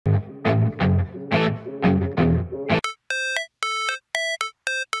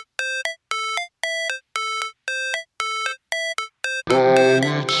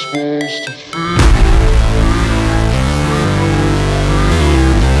Never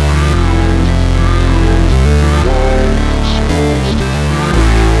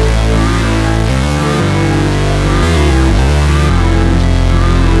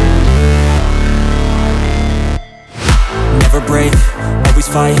break, always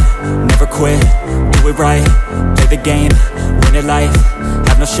fight, never quit, do it right, play the game, win it life,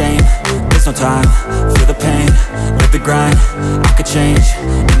 have no shame, there's no time, feel the pain, live the grind, I could change,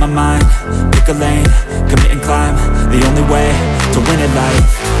 in my mind, pick a lane, commit and climb, the only way to win it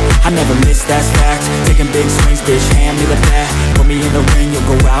life. I never miss, that's fact, taking big swings, bitch, hand me the bat, put me in the ring, you'll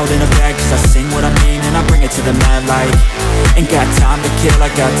go out in a bag, cause I sing what I mean and I bring it to the mad light. Ain't got time to kill, I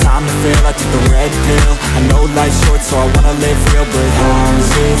got time to feel, I took the red pill, I know life's short so I wanna live real, but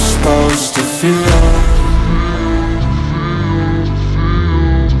how's it supposed to feel?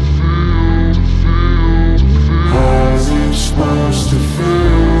 How's it supposed to feel?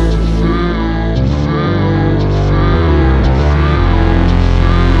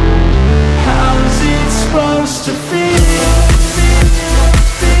 How's it supposed to feel?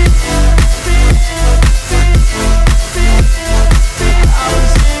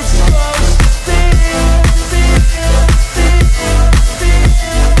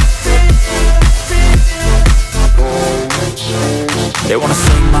 They wanna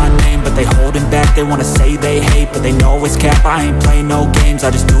sing my name, but they holding back. They wanna say they hate, but they know it's cap. I ain't play no games,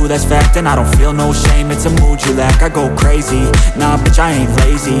 I just do, that's fact. And I don't feel no shame, it's a mood you lack. I go crazy, nah bitch I ain't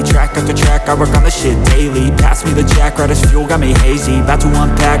lazy. Track after track, I work on this shit daily. Pass me the jack, right as fuel, got me hazy. About to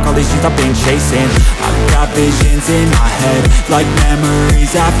unpack all these things I've been chasing. I've got visions in my head, like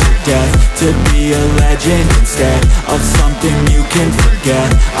memories after death. To be a legend instead of something you can forget.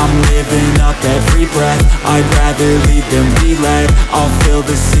 I'm living up every breath, I'd rather lead than be led. I'll fill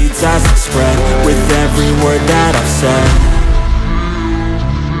the seeds as I spread, with every word that I've said.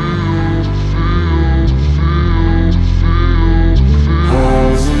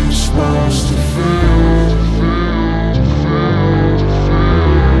 How's it supposed to feel?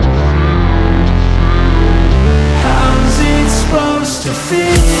 How's it supposed to feel?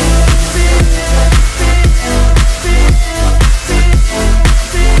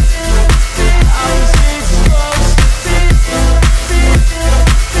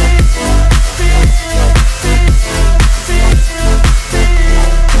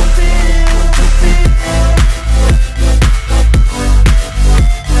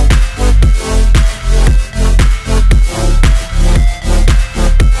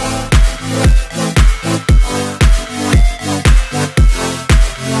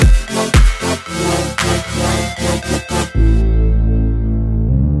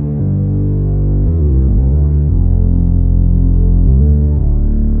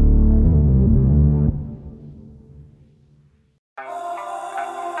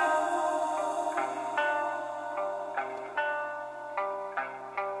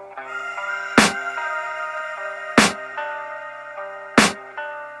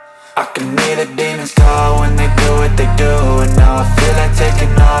 I can hear the demons call when they do what they do. And now I feel like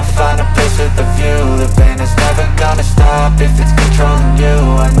taking off, find a place with a view. The pain is never gonna stop if it's controlling you.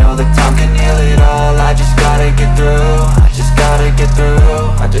 I know that time can heal it all, I just gotta get through. I just gotta get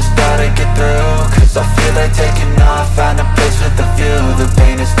through, I just gotta get through. Cause I feel like taking off, find a place with a view. The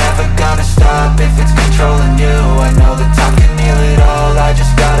pain is never gonna stop if it's controlling you. I know that time can heal it all, I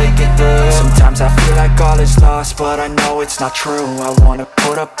just gotta get through. Sometimes I feel like all is lost, but I know it's not true. I wanna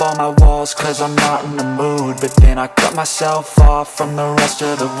put up all my walls cause I'm not in the mood, but then I cut myself off from the rest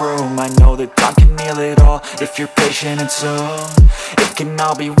of the room. I know that time can heal it all if you're patient and soon it can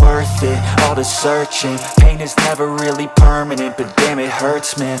all be worth it, all the searching. Pain is never really permanent, but damn it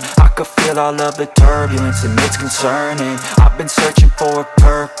hurts man. I could feel all of the turbulence and it's concerning. I've been searching for a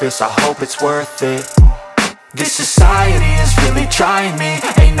purpose, I hope it's worth it. This society is really trying me.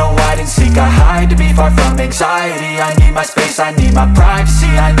 Ain't no hide and seek, I hide to be far from anxiety. I need my space, I need my privacy.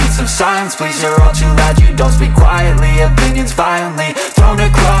 I need some silence, please, you're all too loud. You don't speak quietly, opinions violently thrown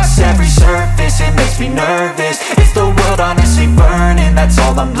across every surface. It makes me nervous, is the world honestly burning? That's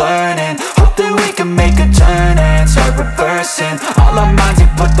all I'm learning. Hope that we can make a turn and start reversing all our minds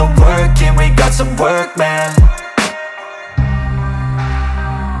and put the work in. We got some work, man.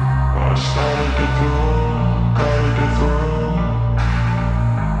 I started to do.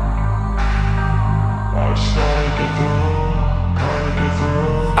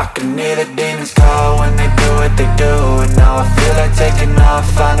 I can hear the demons call when they do what they do. And now I feel like taking off,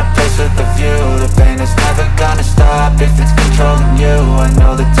 find a place with a view. The pain is never gonna stop if it's controlling you. I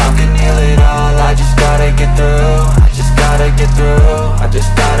know that time can heal it all, I just gotta get through. I just gotta get through, I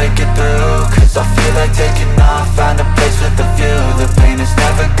just gotta get through. Cause I feel like taking off, find a place with a view. The pain is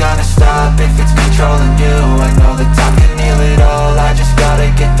never gonna stop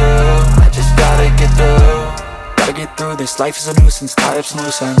get through this. Life is a nuisance, tie up some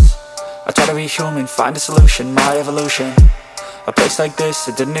loose ends. I try to be human, find a solution, my evolution. A place like this,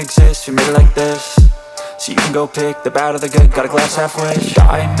 it didn't exist, we made it like this. So you can go pick the bad or the good, got a glass halfway.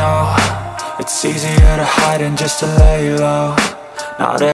 I know, it's easier to hide than just to lay low. Not